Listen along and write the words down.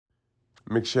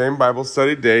McShane Bible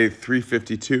Study, day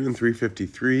 352 and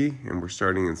 353, and we're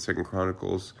starting in 2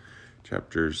 Chronicles,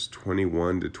 chapters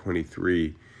 21 to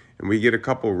 23. And we get a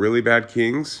couple really bad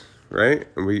kings, right?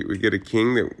 And we get a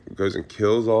king that goes and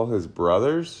kills all his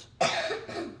brothers.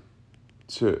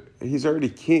 He's already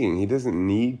king. He doesn't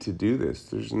need to do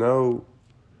this.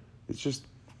 It's just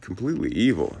completely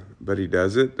evil. But he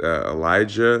does it.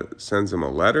 Elijah sends him a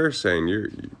letter saying,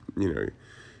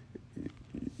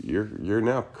 You're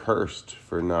now cursed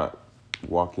for not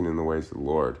walking in the ways of the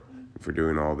Lord, for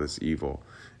doing all this evil.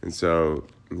 And so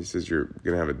he says you're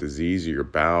going to have a disease of your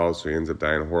bowels, so he ends up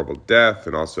dying a horrible death.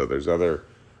 And also there's other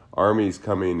armies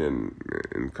coming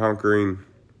and conquering.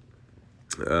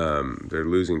 They're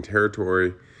losing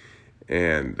territory.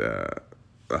 And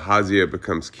Ahaziah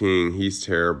becomes king. He's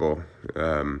terrible.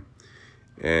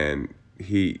 And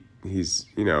he's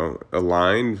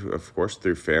aligned, of course,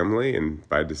 through family and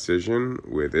by decision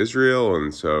with Israel,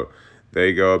 and so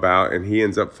they go about, and he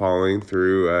ends up falling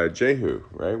through Jehu,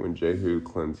 right? When Jehu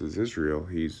cleanses Israel,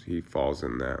 he falls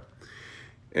in that.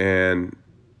 And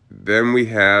then we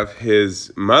have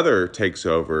his mother takes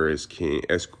over as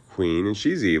queen, and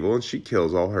she's evil, and she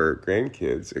kills all her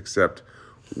grandkids except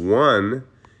one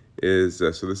is so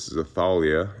this is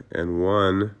Athaliah, and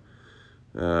one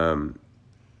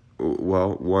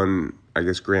I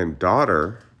guess,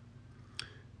 granddaughter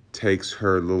takes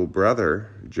her little brother,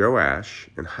 Joash,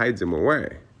 and hides him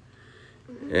away.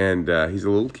 And he's a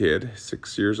little kid,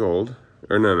 6 years old.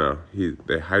 Or no,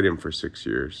 they hide him for 6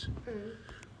 years.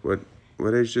 What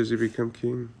age does he become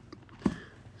king?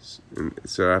 And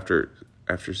so after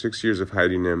 6 years of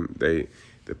hiding him, the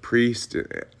priest,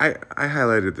 I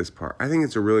highlighted this part. I think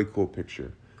it's a really cool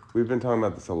picture. We've been talking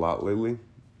about this a lot lately,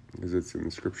 because it's in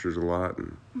the scriptures a lot,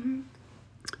 and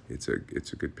it's a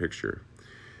good picture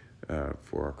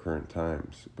for our current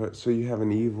times. But so you have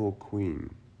an evil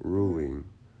queen ruling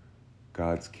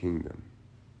God's kingdom,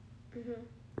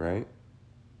 right?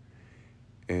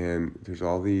 And there's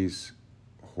all these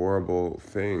horrible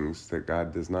things that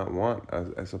God does not want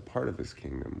as a part of his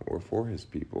kingdom or for his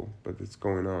people, but it's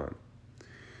going on.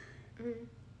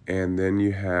 And then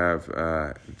you have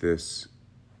this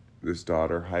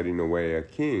daughter hiding away a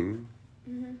king,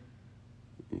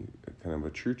 kind of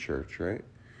a true church, right?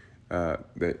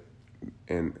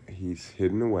 And he's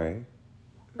hidden away,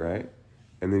 right?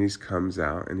 And then he comes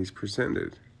out and he's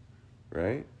presented,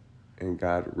 right? And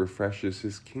God refreshes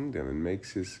his kingdom and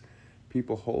makes his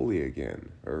people holy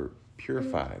again, or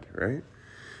purified, right?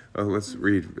 Let's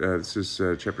read. This is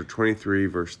chapter 23,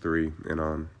 verse 3 and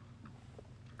on.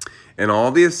 And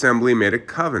all the assembly made a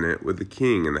covenant with the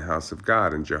king in the house of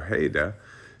God, and Jehoiada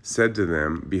said to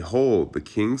them, Behold, the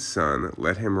king's son,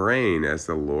 let him reign as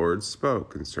the Lord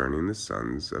spoke concerning the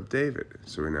sons of David.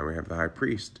 So now we have the high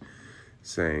priest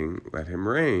saying, let him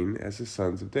reign as the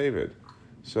sons of David.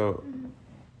 So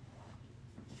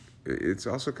it's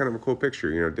also kind of a cool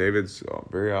picture. David's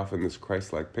very often this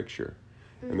Christ-like picture.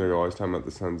 And they're always talking about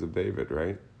the sons of David,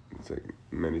 right? It's like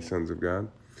many sons of God.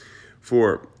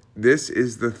 For this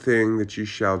is the thing that you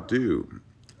shall do.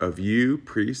 Of you,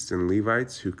 priests and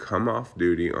Levites who come off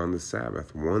duty on the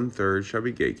Sabbath, 1/3 shall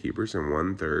be gatekeepers, and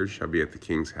 1/3 shall be at the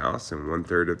king's house, and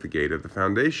 1/3 at the gate of the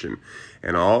foundation.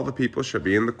 And all the people shall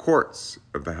be in the courts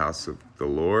of the house of the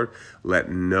Lord. Let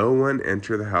no one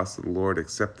enter the house of the Lord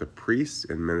except the priests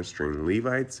and ministering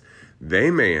Levites.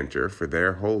 They may enter, for they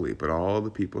are holy, but all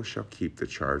the people shall keep the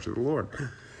charge of the Lord.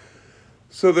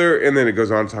 So and then it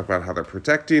goes on to talk about how they're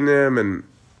protecting them, and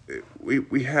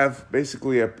we have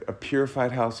basically a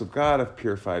purified house of God, of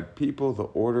purified people, the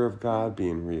order of God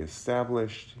being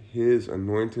reestablished, his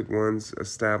anointed ones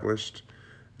established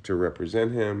to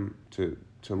represent him, to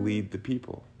lead the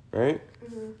people, right?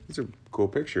 It's a cool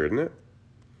picture, isn't it?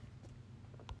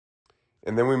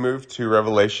 And then we move to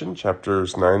Revelation,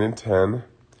 chapters 9 and 10,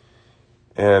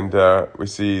 and we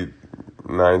see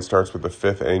 9 starts with the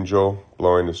fifth angel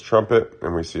blowing his trumpet,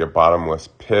 and we see a bottomless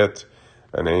pit,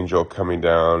 an angel coming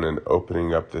down and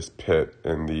opening up this pit,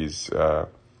 and these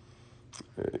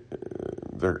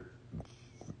they're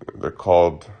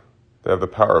called, they have the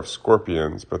power of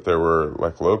scorpions, but they were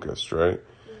like locusts, right?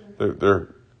 They're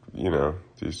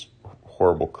these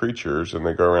horrible creatures, and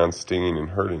they go around stinging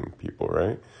and hurting people,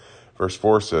 right? Verse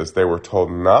 4 says, they were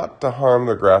told not to harm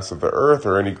the grass of the earth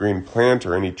or any green plant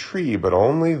or any tree, but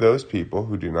only those people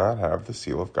who do not have the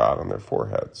seal of God on their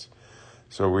foreheads.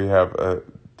 So we have a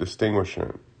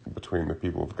distinguishment between the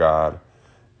people of God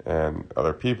and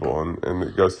other people. And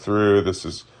it goes through, this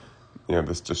is,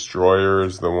 this destroyer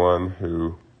is the one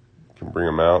who can bring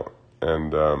them out.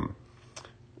 And the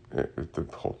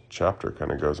whole chapter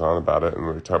kind of goes on about it. And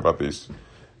we talk about these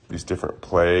different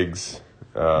plagues.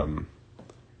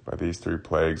 By these 3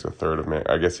 plagues, a third of man.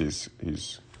 I guess he's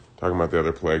talking about the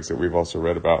other plagues that we've also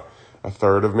read about. A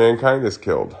third of mankind is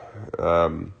killed.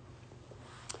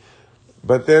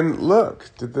 But then look,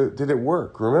 did it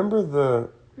work? Remember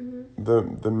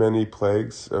the many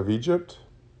plagues of Egypt?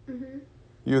 Mm-hmm.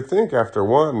 You would think after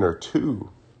 1 or 2,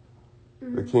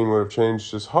 the king would have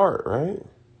changed his heart, right?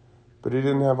 But he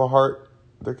didn't have a heart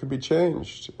that could be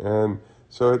changed. And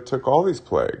so it took all these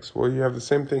plagues. Well, you have the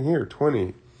same thing here,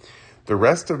 20. The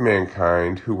rest of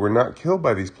mankind who were not killed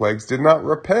by these plagues did not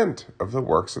repent of the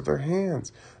works of their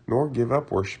hands, nor give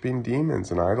up worshiping demons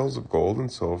and idols of gold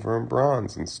and silver and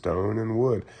bronze and stone and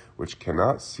wood, which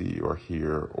cannot see or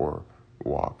hear or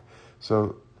walk.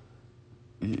 So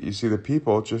you see the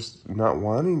people just not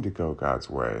wanting to go God's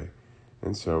way.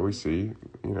 And so we see,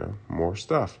 more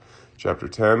stuff. Chapter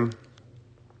 10,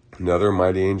 another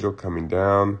mighty angel coming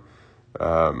down.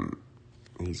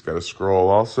 He's got a scroll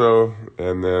also,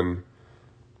 and then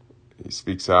he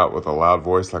speaks out with a loud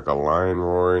voice like a lion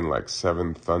roaring, like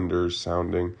 7 thunders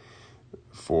sounding.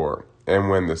 4. And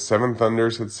when the 7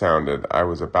 thunders had sounded, I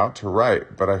was about to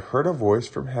write, but I heard a voice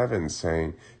from heaven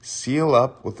saying, seal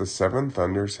up what the 7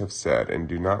 thunders have said, and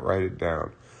do not write it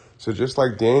down. So just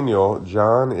like Daniel,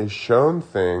 John is shown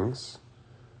things,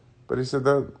 but he said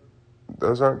that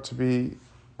those aren't to be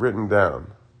written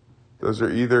down. Those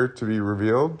are either to be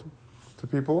revealed to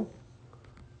people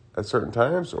at certain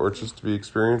times, or just to be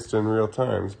experienced in real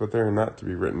times, but they're not to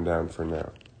be written down for now.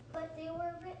 But they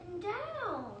were written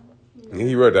down.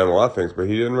 He wrote down a lot of things, but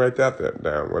he didn't write that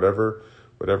down.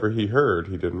 Whatever he heard,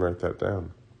 he didn't write that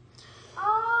down.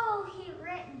 Oh, he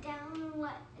wrote down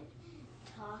what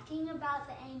talking about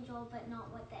the angel, but not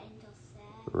what the angel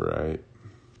said. Right.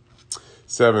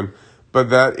 7. But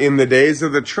that in the days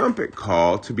of the trumpet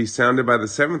call to be sounded by the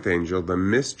 7th angel, the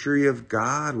mystery of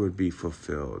God would be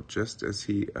fulfilled, just as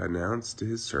he announced to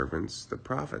his servants, the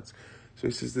prophets. So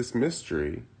he says this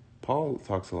mystery, Paul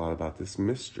talks a lot about this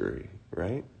mystery,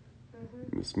 right?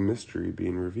 Mm-hmm. This mystery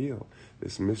being revealed.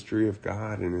 This mystery of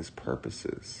God and his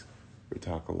purposes we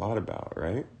talk a lot about,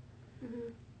 right?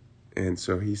 Mm-hmm. And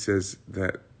so he says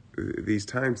that these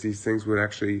times, these things would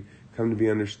actually come to be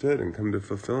understood and come to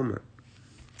fulfillment.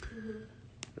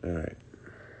 All right.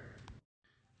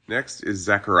 Next is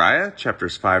Zechariah,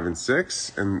 chapters 5 and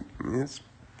 6, and it's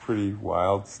pretty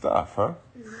wild stuff, huh?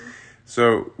 Mm-hmm.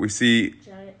 So we see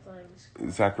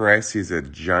Zechariah sees a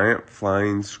giant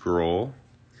flying scroll.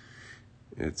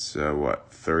 It's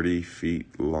 30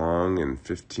 feet long and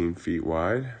 15 feet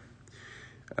wide.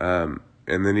 And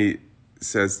then he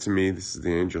says to me, this is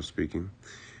the angel speaking,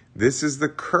 this is the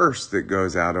curse that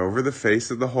goes out over the face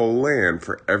of the whole land,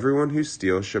 for everyone who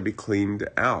steals shall be cleaned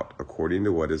out according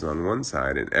to what is on one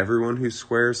side, and everyone who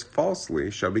swears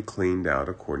falsely shall be cleaned out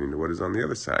according to what is on the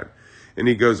other side. And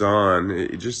he goes on,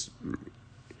 just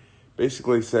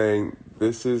basically saying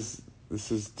this is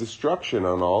destruction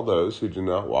on all those who do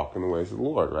not walk in the ways of the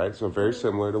Lord, right? So very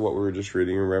similar to what we were just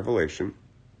reading in Revelation.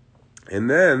 And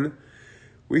then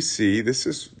we see, this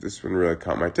one really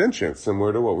caught my attention. It's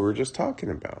similar to what we were just talking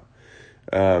about.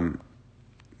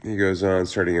 He goes on,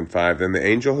 starting in 5. Then the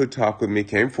angel who talked with me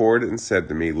came forward and said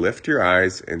to me, lift your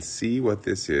eyes and see what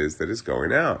this is that is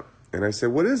going out. And I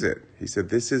said, what is it? He said,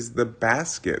 this is the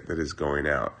basket that is going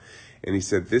out. And he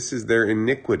said, this is their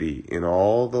iniquity in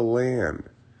all the land.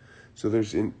 So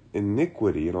there's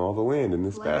iniquity in all the land in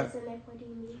this basket. What does iniquity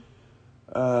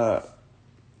mean?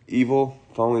 Evil,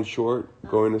 falling short,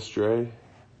 going astray.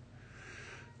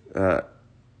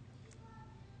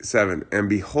 7. And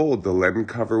behold, the leaden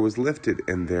cover was lifted,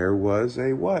 and there was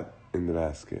a what in the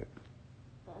basket?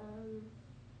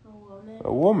 A woman.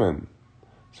 A woman.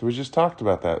 So we just talked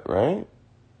about that, right?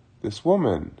 This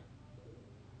woman.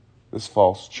 This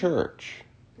false church,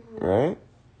 right?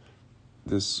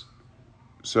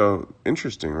 So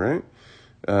interesting, right?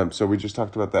 So we just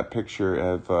talked about that picture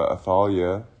of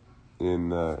Athaliah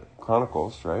in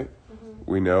Chronicles, right?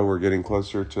 We know we're getting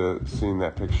closer to seeing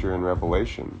that picture in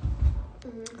Revelation.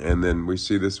 Mm-hmm. And then we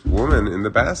see this woman in the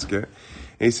basket.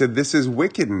 And he said, this is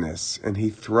wickedness. And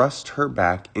he thrust her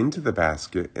back into the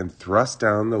basket and thrust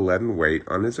down the leaden weight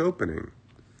on his opening.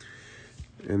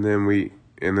 And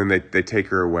then they take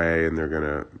her away, and they're going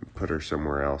to put her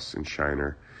somewhere else and shine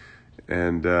her.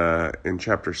 And in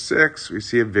chapter 6, we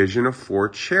see a vision of 4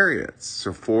 chariots.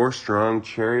 So 4 strong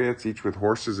chariots, each with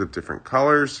horses of different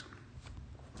colors.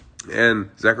 And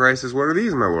Zechariah says, what are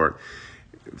these, my Lord?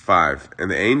 5.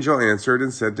 And the angel answered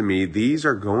and said to me, these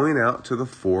are going out to the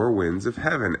 4 winds of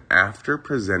heaven after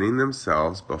presenting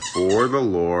themselves before the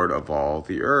Lord of all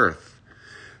the earth.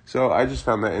 So I just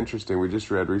found that interesting. We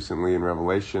just read recently in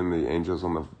Revelation the angels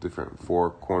on the different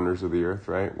four corners of the earth,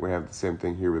 right? We have the same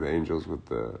thing here with the angels with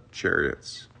the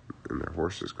chariots and their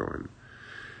horses going.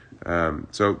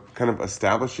 So kind of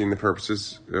establishing the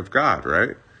purposes of God,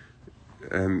 right?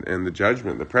 And the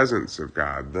judgment, the presence of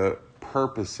God, the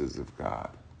purposes of God,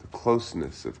 the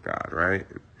closeness of God, right?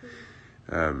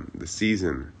 The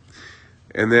season.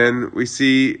 And then we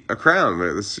see a crown.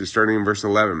 This is starting in verse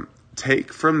 11.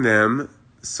 Take from them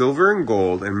silver and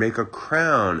gold and make a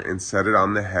crown and set it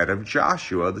on the head of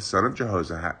Joshua, the son of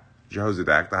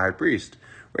Jehozadak, the high priest.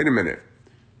 Wait a minute.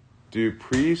 Do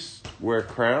priests wear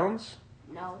crowns?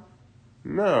 No.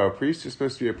 No, a priest is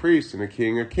supposed to be a priest and a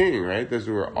king, right? Those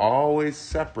were always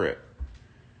separate,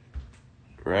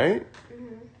 right?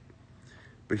 Mm-hmm.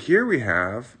 But here we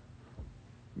have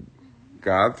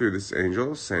God, through this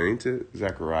angel, saying to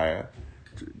Zechariah,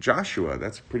 Joshua,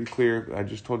 that's pretty clear. I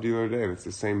just told you the other day, that's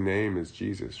the same name as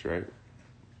Jesus, right?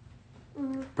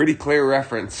 Mm-hmm. Pretty clear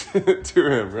reference to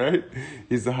him, right?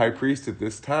 He's the high priest at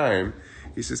this time.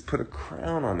 He says, put a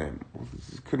crown on him.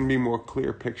 This couldn't be a more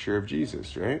clear picture of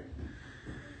Jesus, right?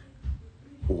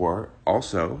 Or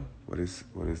also, what is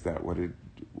that?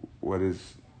 What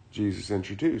does Jesus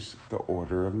introduce? The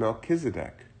order of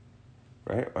Melchizedek,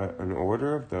 right? An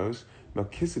order of those.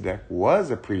 Melchizedek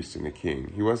was a priest and a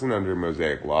king. He wasn't under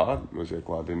Mosaic law. Mosaic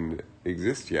law didn't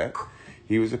exist yet.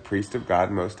 He was a priest of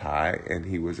God Most High, and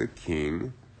he was a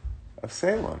king of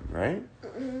Salem, right?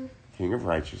 Mm-hmm. King of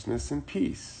righteousness and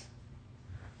peace,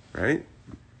 right?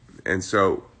 And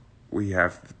so we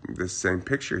have this same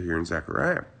picture here in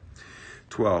Zechariah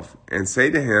 12. And say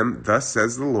to him, thus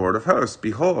says the Lord of hosts,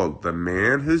 behold, the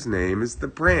man whose name is the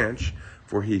branch,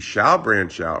 for he shall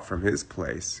branch out from his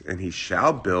place, and he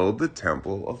shall build the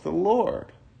temple of the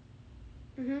Lord.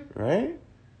 Mm-hmm. Right?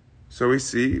 So we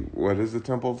see, what is the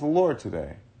temple of the Lord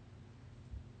today?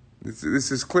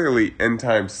 This is clearly end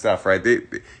time stuff, right?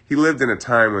 He lived in a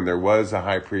time when there was a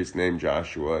high priest named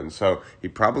Joshua, and so he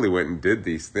probably went and did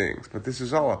these things. But this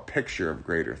is all a picture of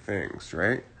greater things,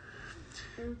 right?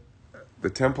 Mm-hmm. The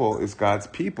temple is God's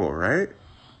people, right?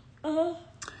 Uh-huh.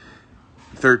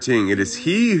 13, it is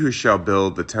he who shall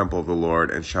build the temple of the Lord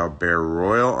and shall bear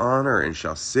royal honor and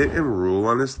shall sit and rule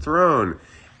on his throne.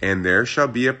 And there shall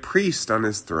be a priest on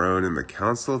his throne, and the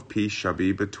council of peace shall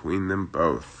be between them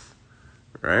both.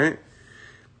 Right?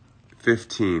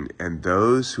 15, and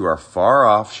those who are far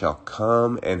off shall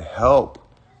come and help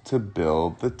to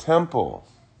build the temple.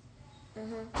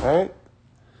 Mm-hmm. Right?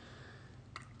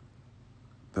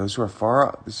 Those who are far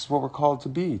off, this is what we're called to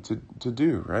be, to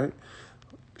do, right?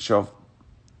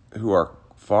 Who are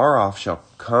far off shall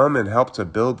come and help to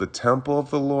build the temple of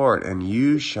the Lord, and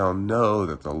you shall know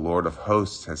that the Lord of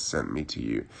hosts has sent me to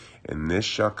you. And this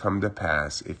shall come to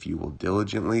pass if you will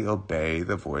diligently obey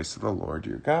the voice of the Lord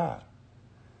your God.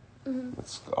 Mm-hmm.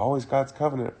 It's always God's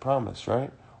covenant promise,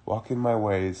 right? Walk in my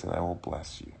ways and I will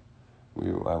bless you.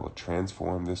 I will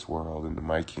transform this world into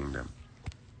my kingdom.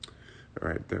 All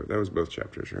right, that was both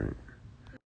chapters, right?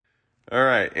 All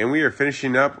right, and we are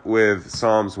finishing up with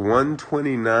Psalms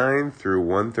 129 through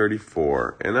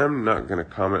 134. And I'm not going to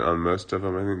comment on most of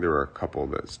them. I think there were a couple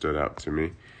that stood out to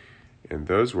me. And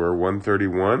those were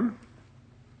 131.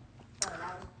 Oh,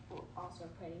 that was also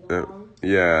pretty long.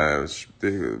 Yeah,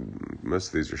 most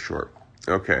of these are short.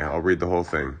 Okay, I'll read the whole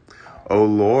thing. O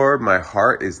Lord, my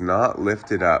heart is not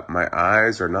lifted up. My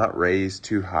eyes are not raised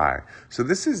too high. So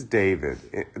this is David.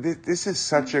 This is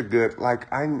such a good,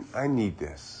 I need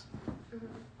this.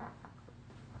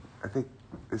 I think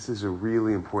this is a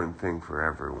really important thing for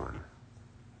everyone,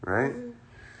 right?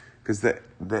 Because the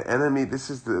enemy, this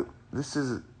is the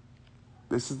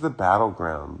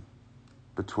battleground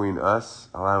between us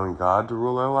allowing God to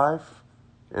rule our life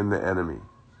and the enemy.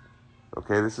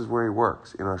 Okay, this is where he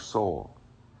works, in our soul.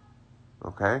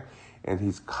 Okay? And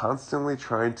he's constantly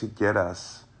trying to get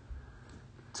us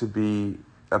to be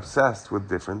obsessed with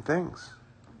different things.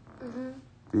 Mm-hmm.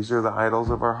 These are the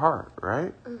idols of our heart,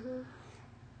 right? Mm-hmm.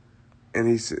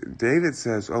 And David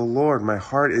says, O Lord, my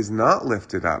heart is not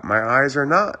lifted up. My eyes are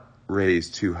not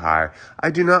raised too high.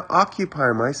 I do not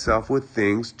occupy myself with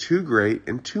things too great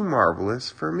and too marvelous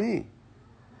for me.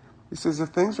 He says, if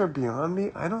things are beyond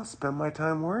me, I don't spend my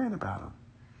time worrying about them.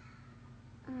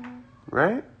 Mm-hmm.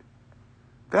 Right?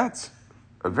 That's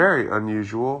a very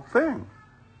unusual thing.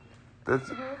 That's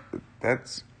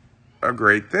a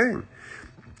great thing.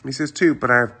 He says, too, but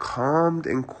I have calmed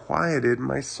and quieted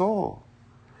my soul.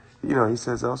 You know, he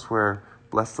says elsewhere,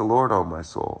 bless the Lord, O my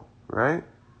soul, right?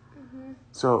 Mm-hmm.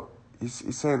 So he's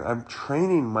saying, I'm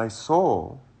training my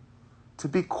soul to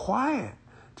be quiet,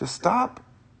 to stop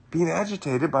being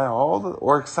agitated by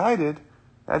or excited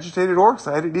agitated or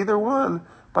excited, either one,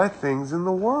 by things in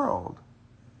the world.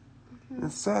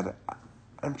 Instead,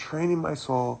 I'm training my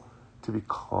soul to be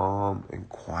calm and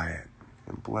quiet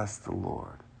and bless the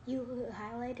Lord. You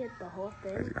highlighted the whole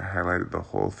thing? I highlighted the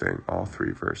whole thing, all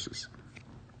 3 verses.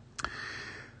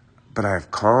 But I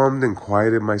have calmed and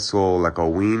quieted my soul like a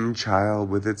weaned child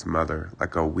with its mother.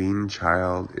 Like a weaned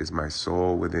child is my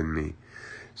soul within me.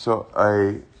 So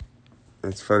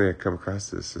it's funny I come across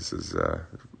this. This is, I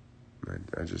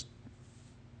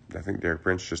think Derek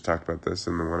Prince just talked about this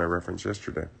in the one I referenced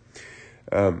yesterday.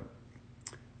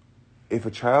 If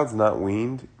a child's not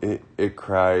weaned, it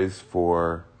cries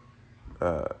for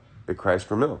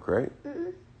milk, right?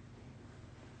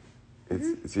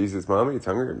 It sees its mommy, it's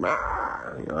hungry,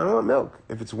 I don't want milk.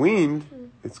 If it's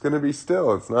weaned, it's going to be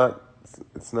still. It's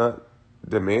not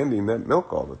demanding that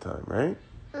milk all the time, right?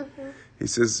 He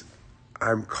says,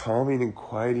 I'm calming and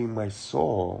quieting my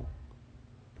soul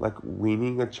like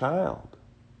weaning a child,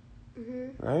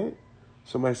 right?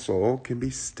 So my soul can be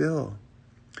still.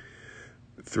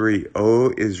 3,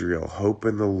 O Israel, hope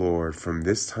in the Lord from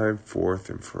this time forth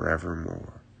and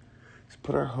forevermore. Let's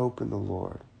put our hope in the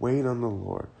Lord. Wait on the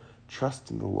Lord. Trust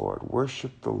in the Lord.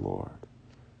 Worship the Lord.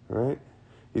 Right?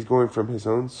 He's going from his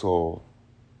own soul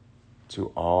to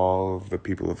all of the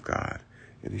people of God.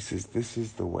 And he says, this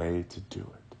is the way to do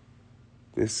it.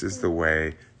 This is the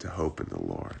way to hope in the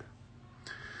Lord.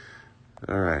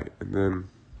 All right. And then,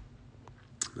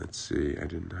 let's see. I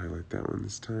didn't highlight that one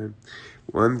this time.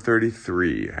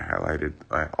 133. I highlighted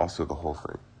also the whole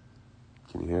thing.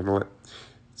 Can you handle it?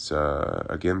 It's,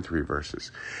 again, 3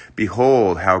 verses.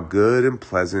 Behold, how good and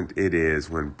pleasant it is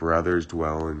when brothers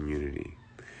dwell in unity.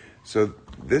 So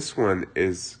this one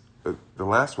is, the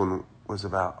last one was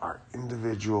about our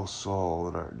individual soul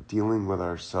and our dealing with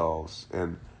ourselves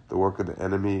and the work of the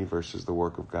enemy versus the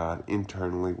work of God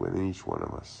internally within each one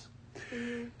of us.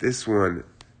 This one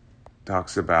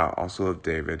talks about, also of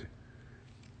David,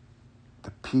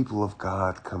 the people of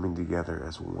God coming together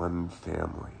as one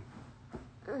family.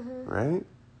 Right?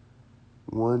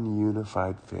 One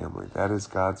unified family. That is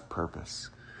God's purpose.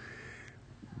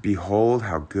 Behold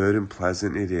how good and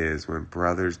pleasant it is when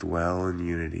brothers dwell in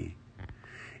unity.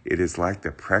 It is like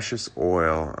the precious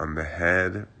oil on the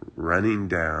head running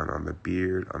down on the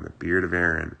beard of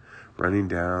Aaron, running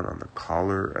down on the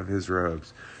collar of his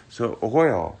robes. So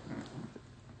oil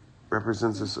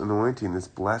represents this anointing, this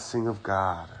blessing of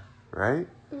God, right?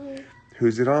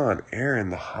 Who's it on? Aaron,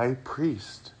 the high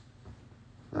priest,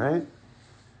 right?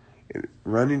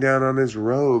 Running down on his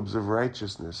robes of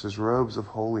righteousness, his robes of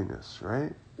holiness,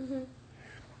 right?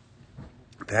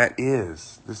 That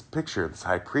is this picture, this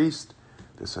high priest,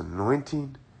 this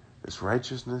anointing, this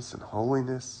righteousness and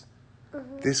holiness.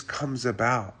 This comes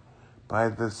about by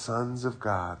the sons of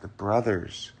God, the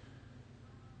brothers,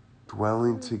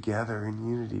 dwelling together in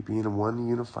unity, being a one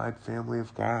unified family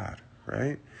of God,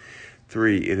 right?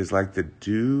 3, it is like the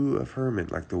dew of Hermon,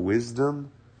 like the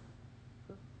wisdom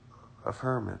of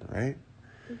Hermon, right?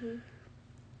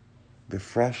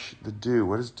 The dew,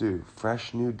 what is dew?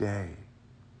 Fresh new day.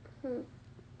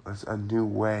 It's a new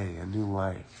way, a new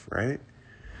life, right?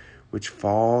 Which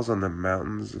falls on the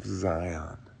mountains of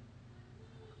Zion.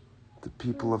 The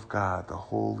people of God, the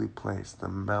holy place, the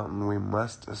mountain we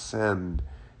must ascend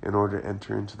in order to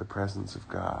enter into the presence of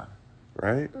God,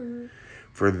 right?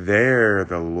 For there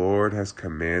the Lord has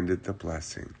commanded the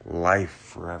blessing, life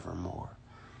forevermore,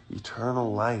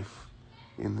 eternal life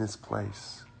in this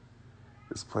place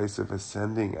of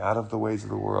ascending out of the ways of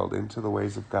the world into the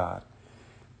ways of God,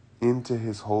 into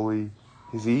his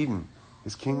Eden,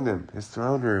 his kingdom, his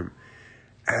throne room,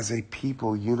 as a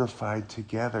people unified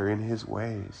together in his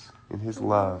ways, in his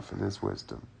love and his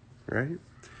wisdom, right?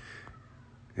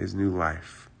 His new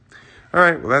life. All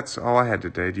right, well, that's all I had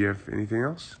today. Do you have anything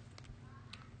else?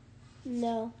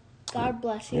 No. God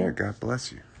bless you. Yeah, God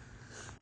bless you.